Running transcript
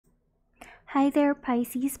Hi there,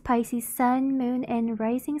 Pisces, Pisces Sun, Moon, and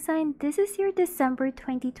Rising Sign. This is your December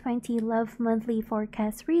 2020 Love Monthly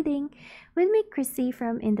Forecast reading with me, Krissy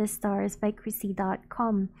from In the Stars by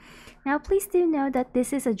Krissy.com. Now, please do know that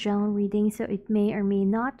this is a general reading, so it may or may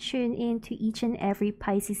not tune in to each and every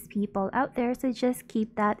Pisces people out there, so just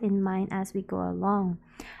keep that in mind as we go along.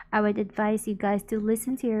 I would advise you guys to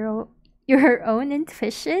listen to your own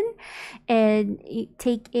intuition and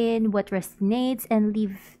take in what resonates and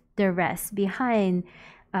leave the rest behind.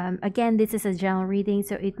 Again, this is a general reading,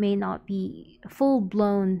 so it may not be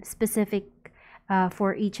full-blown specific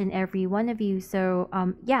for each and every one of you. So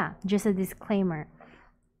yeah, just a disclaimer.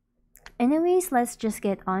 Anyways, let's just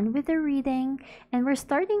get on with the reading, and we're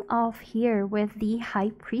starting off here with the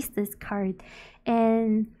High Priestess card.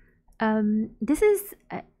 And this is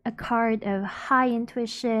a card of high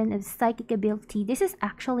intuition, of psychic ability. This is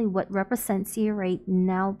actually what represents you right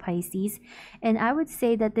now, Pisces. And I would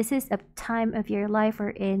say that this is a time of your life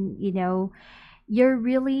wherein, you're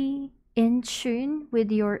really in tune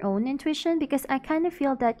with your own intuition, because I kind of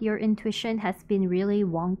feel that your intuition has been really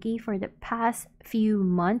wonky for the past few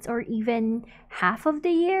months or even half of the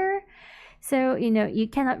year. So, you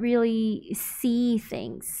cannot really see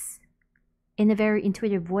things in a very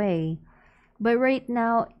intuitive way. But right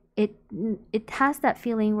now, it has that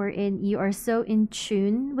feeling wherein you are so in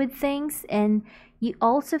tune with things, and you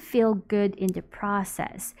also feel good in the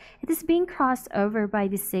process. It is being crossed over by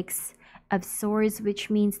the Six of Swords,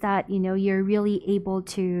 which means that you're really able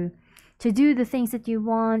to do the things that you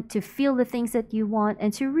want, to feel the things that you want,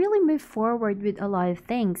 and to really move forward with a lot of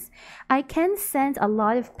things. I can sense a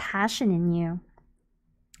lot of passion in you,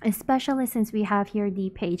 especially since we have here the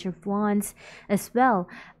Page of Wands as well.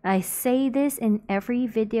 I say this in every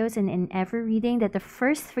videos and in every reading that the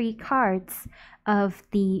first three cards of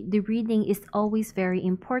the reading is always very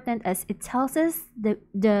important, as it tells us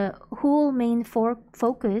the whole main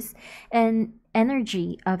focus and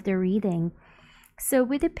energy of the reading. So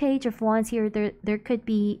with the Page of Wands here, there could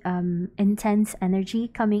be intense energy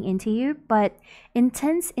coming into you, but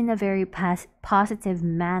intense in a very positive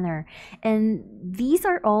manner. And these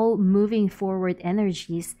are all moving forward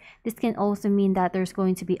energies. This can also mean that there's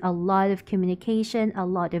going to be a lot of communication, a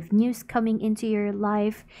lot of news coming into your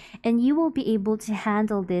life, and you will be able to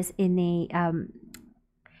handle this in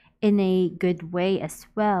a good way as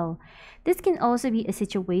well. This can also be a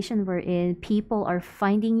situation wherein people are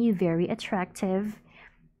finding you very attractive,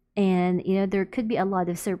 and there could be a lot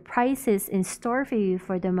of surprises in store for you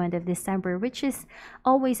for the month of December, which is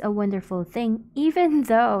always a wonderful thing, even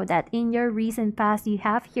though that in your recent past you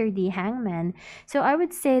have here the Hangman. So I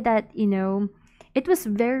would say that it was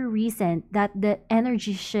very recent that the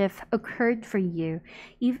energy shift occurred for you.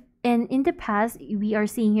 And in the past, we are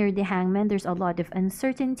seeing here the Hangman, there's a lot of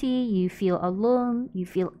uncertainty, you feel alone, you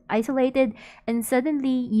feel isolated, and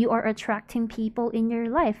suddenly you are attracting people in your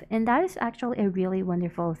life. And that is actually a really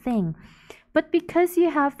wonderful thing. But because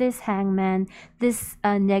you have this Hangman, this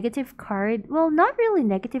negative card, well, not really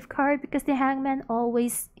negative card, because the Hangman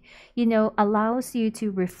always, allows you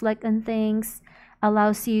to reflect on things,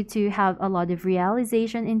 allows you to have a lot of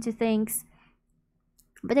realization into things.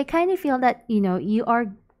 But I kind of feel that, you are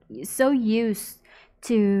so used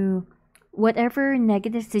to whatever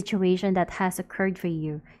negative situation that has occurred for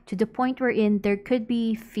you, to the point wherein there could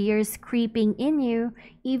be fears creeping in you,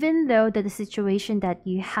 even though that the situation that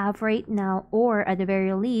you have right now, or at the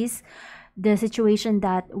very least the situation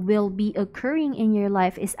that will be occurring in your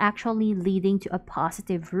life, is actually leading to a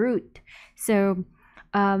positive route. So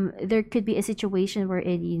there could be a situation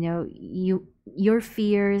wherein your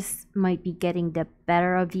fears might be getting the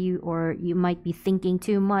better of you, or you might be thinking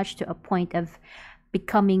too much to a point of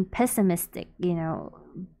becoming pessimistic,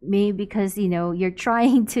 maybe because you're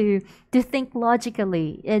trying to think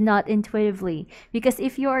logically and not intuitively. Because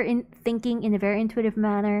if you are thinking in a very intuitive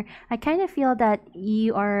manner, I kind of feel that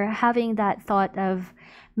you are having that thought of,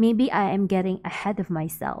 maybe I am getting ahead of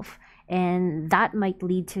myself, and that might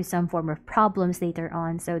lead to some form of problems later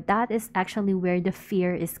on. So that is actually where the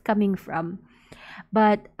fear is coming from.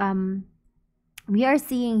 But we are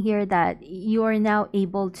seeing here that you are now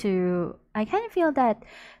able to, I kind of feel that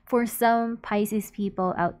for some Pisces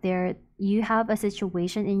people out there, you have a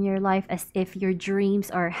situation in your life as if your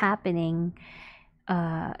dreams are happening.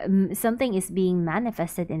 Something is being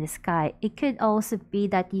manifested in the sky. It could also be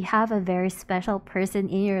that you have a very special person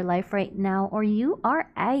in your life right now, or you are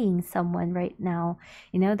eyeing someone right now.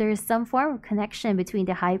 There is some form of connection between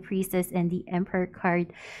the High Priestess and the Emperor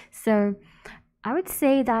card. So I would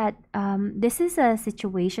say that this is a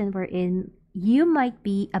situation wherein you might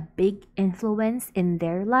be a big influence in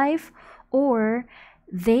their life, or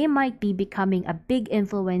they might be becoming a big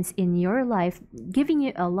influence in your life, giving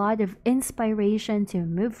you a lot of inspiration to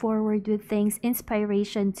move forward with things,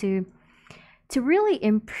 inspiration to really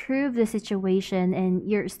improve the situation, and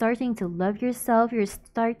you're starting to love yourself, you're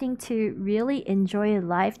starting to really enjoy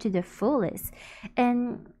life to the fullest.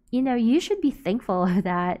 And you should be thankful of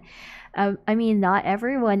that. I mean, not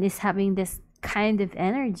everyone is having this kind of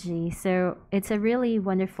energy, so it's a really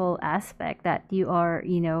wonderful aspect that you are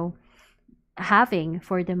having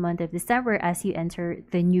for the month of December as you enter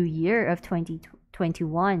the new year of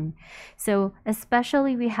 2021. So,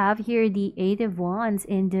 especially we have here the Eight of Wands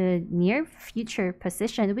in the near future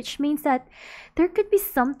position, which means that there could be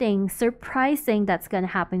something surprising that's going to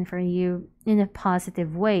happen for you in a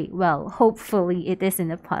positive way. Well, hopefully it is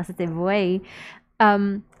in a positive way.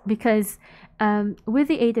 Because with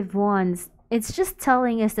the Eight of Wands, it's just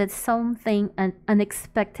telling us that something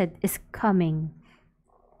unexpected is coming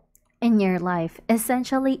in your life.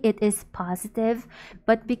 Essentially, it is positive,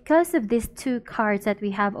 but because of these two cards that we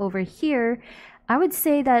have over here, I would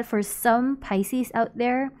say that for some Pisces out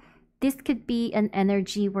there, this could be an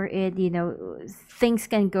energy where things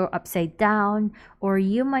can go upside down, or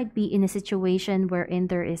you might be in a situation wherein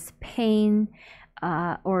there is pain,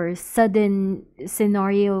 or sudden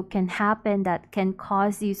scenario can happen that can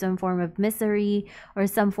cause you some form of misery or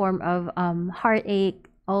some form of heartache,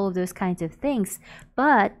 all of those kinds of things.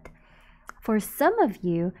 But for some of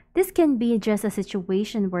you, this can be just a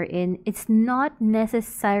situation wherein it's not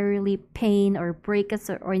necessarily pain or breakups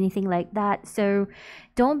or anything like that. So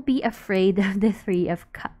don't be afraid of the Three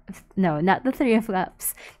of Cups. No, not the Three of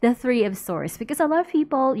Cups, the Three of Swords. Because a lot of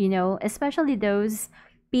people, especially those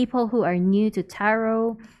people who are new to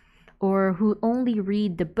tarot or who only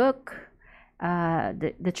read the book,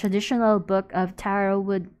 the traditional book of tarot,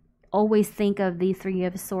 would always think of the Three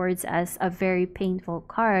of Swords as a very painful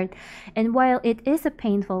card. And while it is a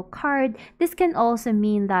painful card, this can also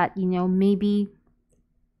mean that, maybe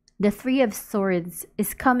the Three of Swords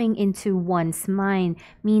is coming into one's mind,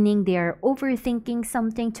 meaning they are overthinking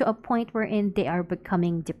something to a point wherein they are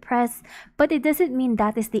becoming depressed. But it doesn't mean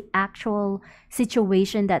that is the actual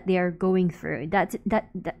situation that they are going through.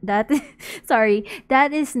 Sorry,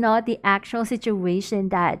 that is not the actual situation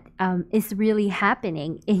that is really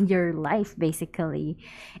happening in your life, basically.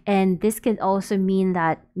 And this can also mean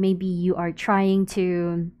that maybe you are trying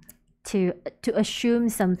to assume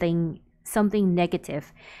something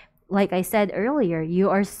negative. Like I said earlier, you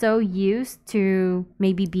are so used to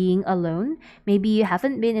maybe being alone. Maybe you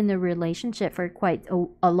haven't been in a relationship for quite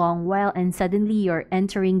a long while, and suddenly you're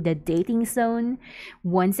entering the dating zone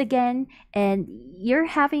once again, and you're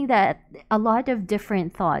having that a lot of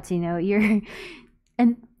different thoughts. You're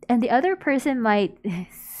and the other person might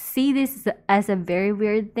see this as a very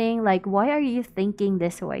weird thing. Like, why are you thinking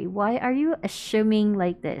this way? Why are you assuming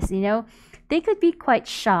like this? They could be quite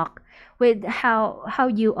shocked with how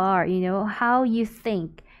you are, how you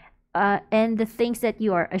think, and the things that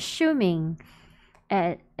you are assuming,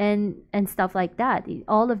 and stuff like that.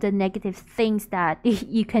 All of the negative things that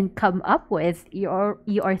you can come up with, you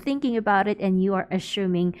are thinking about it and you are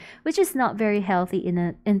assuming, which is not very healthy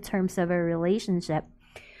in terms of a relationship.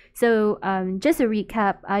 So just a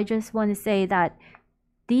recap, I just want to say that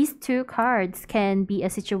these two cards can be a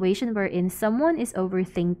situation wherein someone is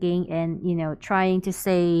overthinking and trying to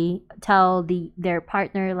tell their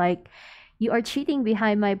partner, like, you are cheating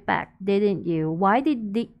behind my back, didn't you? Why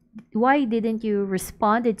didn't you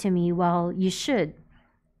responded to me? Well, you should.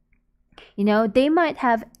 They might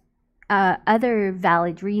have other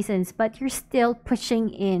valid reasons, but you're still pushing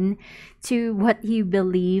in to what you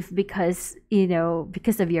believe because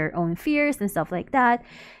of your own fears and stuff like that.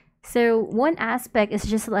 So one aspect is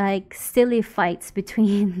just like silly fights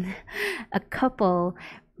between a couple,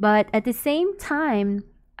 but at the same time,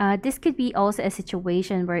 this could be also a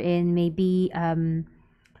situation wherein maybe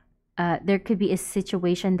there could be a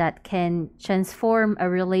situation that can transform a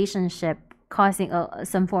relationship, causing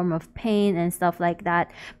some form of pain and stuff like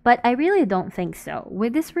that. But I really don't think so.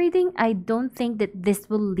 With this reading, I don't think that this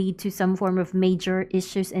will lead to some form of major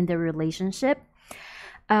issues in the relationship.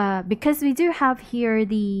 Because we do have here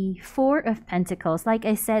the Four of Pentacles. Like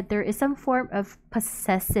I said, there is some form of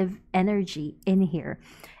possessive energy in here.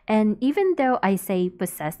 And even though I say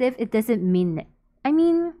possessive, it doesn't mean,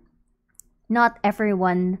 not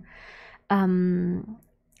everyone,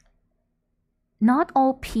 not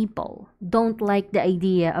all people don't like the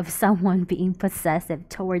idea of someone being possessive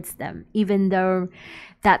towards them, even though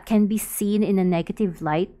that can be seen in a negative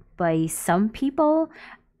light by some people.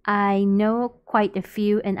 I know quite a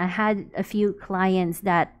few, and I had a few clients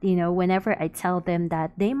that, whenever I tell them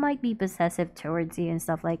that they might be possessive towards you and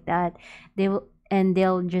stuff like that, they will, and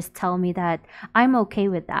they'll just tell me that I'm okay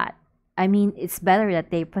with that. I mean, it's better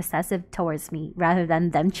that they're possessive towards me rather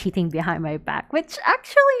than them cheating behind my back, which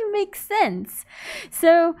actually makes sense.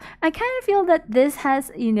 So I kind of feel that this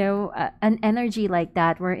has, an energy like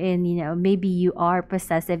that, wherein, maybe you are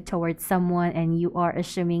possessive towards someone and you are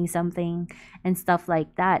assuming something and stuff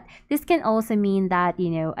like that. This can also mean that,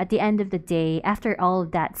 at the end of the day, after all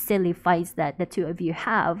of that silly fights that the two of you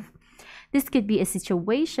have, this could be a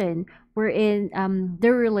situation wherein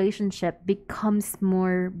the relationship becomes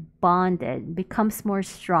more bonded, becomes more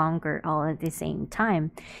stronger all at the same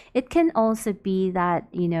time. It can also be that,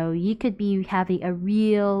 you could be having a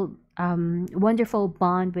real wonderful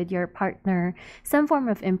bond with your partner, some form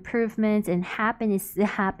of improvement and happiness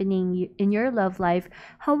happening in your love life.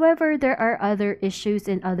 However, there are other issues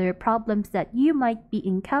and other problems that you might be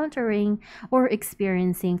encountering or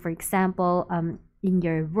experiencing. For example, in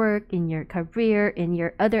your work, in your career, in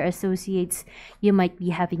your other associates, you might be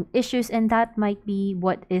having issues, and that might be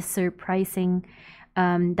what is surprising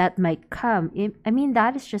that might come. I mean,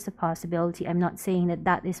 that is just a possibility. I'm not saying that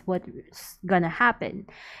that is what's gonna happen.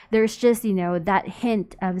 There's just, that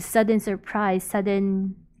hint of sudden surprise,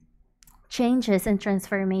 sudden changes and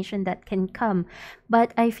transformation that can come.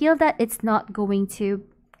 But I feel that it's not going to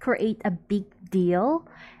create a big deal.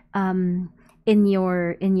 In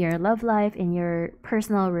your love life, in your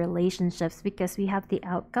personal relationships, because we have the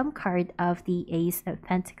outcome card of the Ace of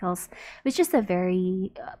Pentacles, which is a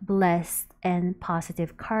very blessed and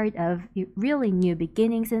positive card of really new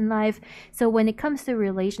beginnings in life. So when it comes to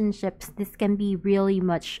relationships, this can be really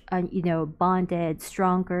much bonded,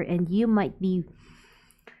 stronger, and you might be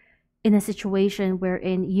in a situation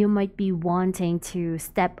wherein you might be wanting to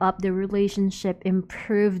step up the relationship,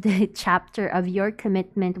 improve the chapter of your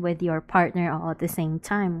commitment with your partner all at the same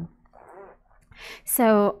time.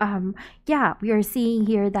 So, yeah, we are seeing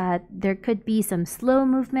here that there could be some slow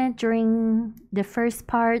movement during the first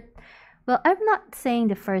part. Well, I'm not saying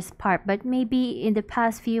the first part, but maybe in the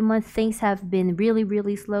past few months, things have been really,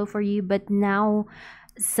 really slow for you. But now,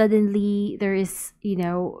 suddenly, there is,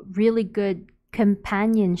 really good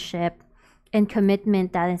companionship and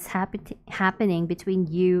commitment that is happening between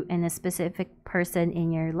you and a specific person in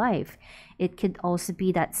your life. It could also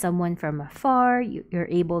be that someone from afar, you're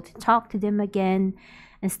able to talk to them again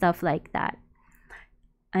and stuff like that.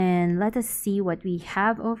 And let us see what we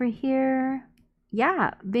have over here.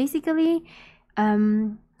 Yeah, basically,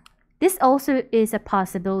 this also is a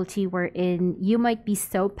possibility wherein you might be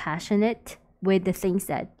so passionate with the things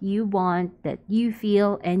that you want, that you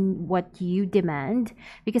feel, and what you demand.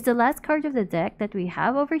 Because the last card of the deck that we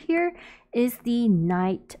have over here is the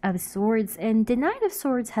Knight of Swords. And the Knight of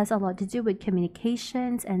Swords has a lot to do with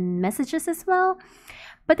communications and messages as well.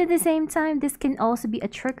 But at the same time, this can also be a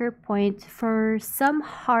trigger point for some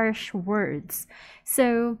harsh words.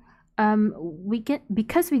 So we can,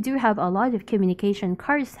 because we do have a lot of communication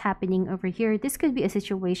cards happening over here, this could be a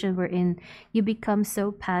situation wherein you become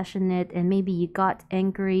so passionate and maybe you got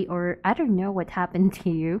angry, or I don't know what happened to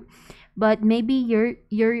you, but maybe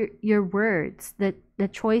your words, the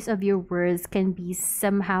choice of your words can be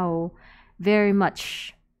somehow very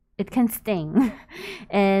much, it can sting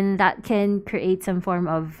and that can create some form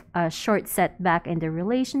of a short setback in the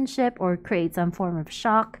relationship or create some form of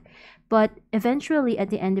shock. But eventually, at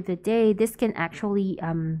the end of the day, this can actually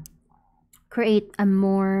create a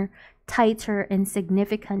more tighter and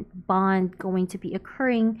significant bond going to be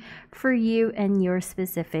occurring for you and your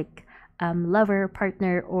specific lover,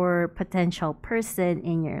 partner, or potential person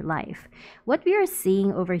in your life. What we are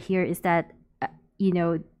seeing over here is that,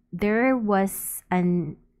 there was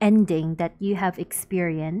an ending that you have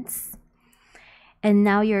experienced, and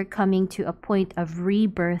now you're coming to a point of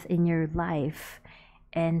rebirth in your life.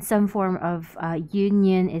 And some form of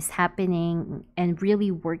union is happening, and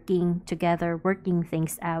really working together, working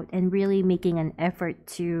things out, and really making an effort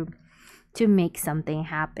to make something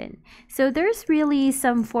happen. So there's really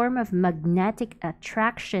some form of magnetic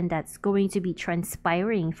attraction that's going to be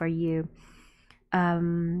transpiring for you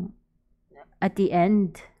at the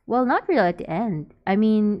end. Well, not really at the end. I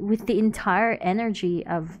mean, with the entire energy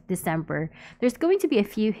of December, there's going to be a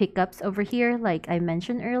few hiccups over here, like I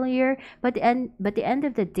mentioned earlier. But the end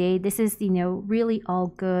of the day, this is really all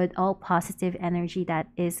good, all positive energy that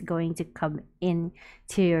is going to come in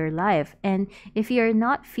to your life. And if you're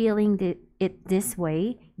not feeling it this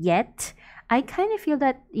way yet, I kind of feel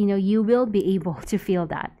that you will be able to feel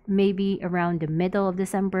that maybe around the middle of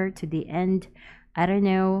December to the end. I don't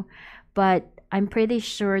know, but I'm pretty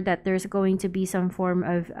sure that there's going to be some form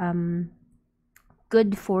of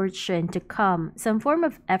good fortune to come, some form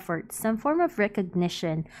of effort, some form of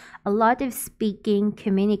recognition, a lot of speaking,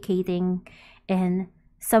 communicating, and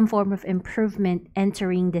some form of improvement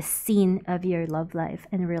entering the scene of your love life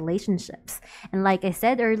and relationships. And like I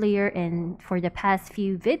said earlier, and for the past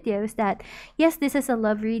few videos, that yes, this is a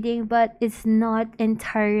love reading, but it's not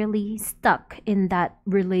entirely stuck in that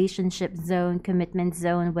relationship zone, commitment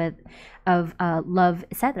zone of love,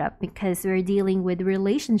 etc., because we're dealing with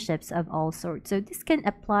relationships of all sorts. So this can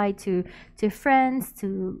apply to friends,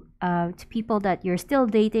 to people that you're still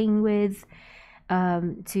dating with,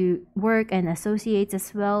 to work and associates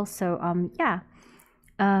as well. So yeah,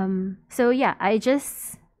 I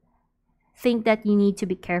just think that you need to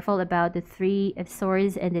be careful about the Three of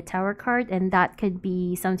Swords and the Tower card, and that could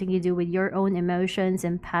be something to do with your own emotions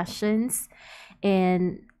and passions.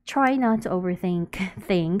 And try not to overthink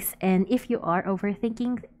things. And if you are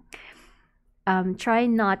overthinking, try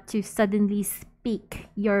not to suddenly speak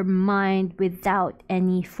your mind without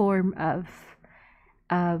any form of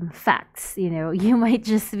facts. You might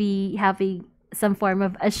just be having some form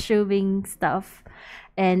of assuming stuff,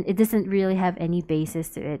 and it doesn't really have any basis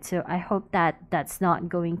to it. So I hope that that's not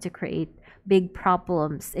going to create big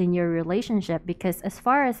problems in your relationship, because as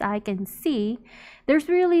far as I can see, there's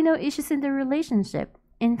really no issues in the relationship.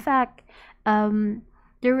 In fact, the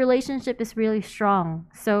relationship is really strong.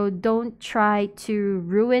 So don't try to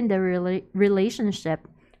ruin the relationship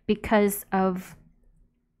because of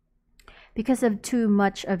too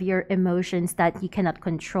much of your emotions that you cannot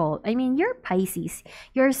control. I mean, you're Pisces.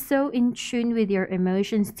 You're so in tune with your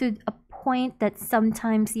emotions to a point that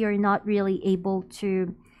sometimes you're not really able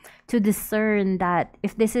to discern that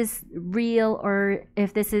if this is real or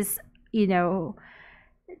if this is,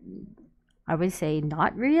 I would say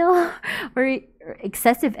not real or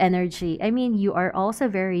excessive energy. I mean, you are also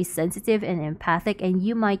very sensitive and empathic, and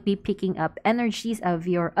you might be picking up energies of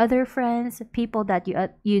your other friends, people that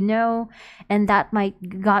you know, and that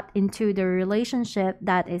might got into the relationship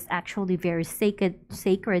that is actually very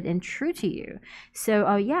sacred and true to you.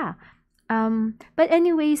 So yeah. But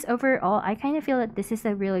anyways, overall, I kind of feel that this is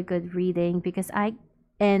a really good reading, because I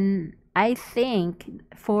think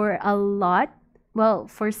for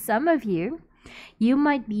for some of you, you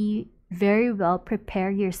might be very well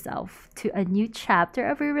prepare yourself to a new chapter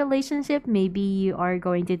of your relationship. Maybe you are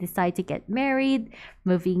going to decide to get married,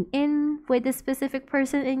 moving in with a specific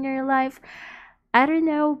person in your life. I don't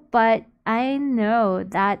know, but I know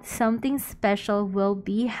that something special will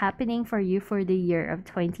be happening for you for the year of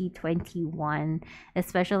 2021.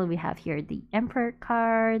 Especially we have here the Emperor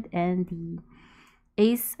card and the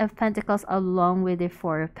Ace of Pentacles along with the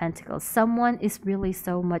Four of Pentacles. Someone is really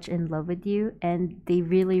so much in love with you, and they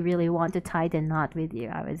really, really want to tie the knot with you,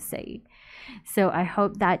 I would say. So I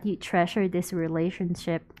hope that you treasure this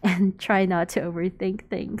relationship and try not to overthink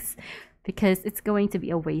things, because it's going to be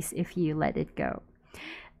a waste if you let it go.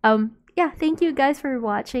 Yeah, thank you guys for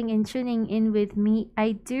watching and tuning in with me.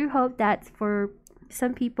 I do hope that for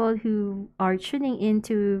some people who are tuning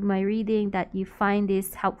into my reading, that you find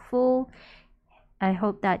this helpful. I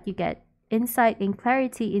hope that you get insight and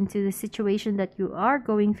clarity into the situation that you are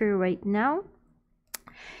going through right now.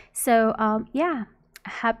 So yeah,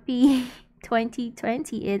 happy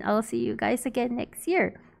 2020, and I'll see you guys again next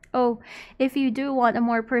year. Oh, if you do want a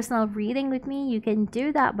more personal reading with me, you can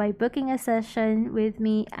do that by booking a session with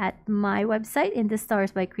me at my website,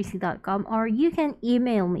 inthestarsbykrissy.com, or you can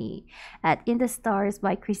email me at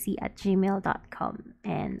inthestarsbykrissy@gmail.com.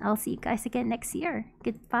 And I'll see you guys again next year.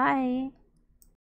 Goodbye.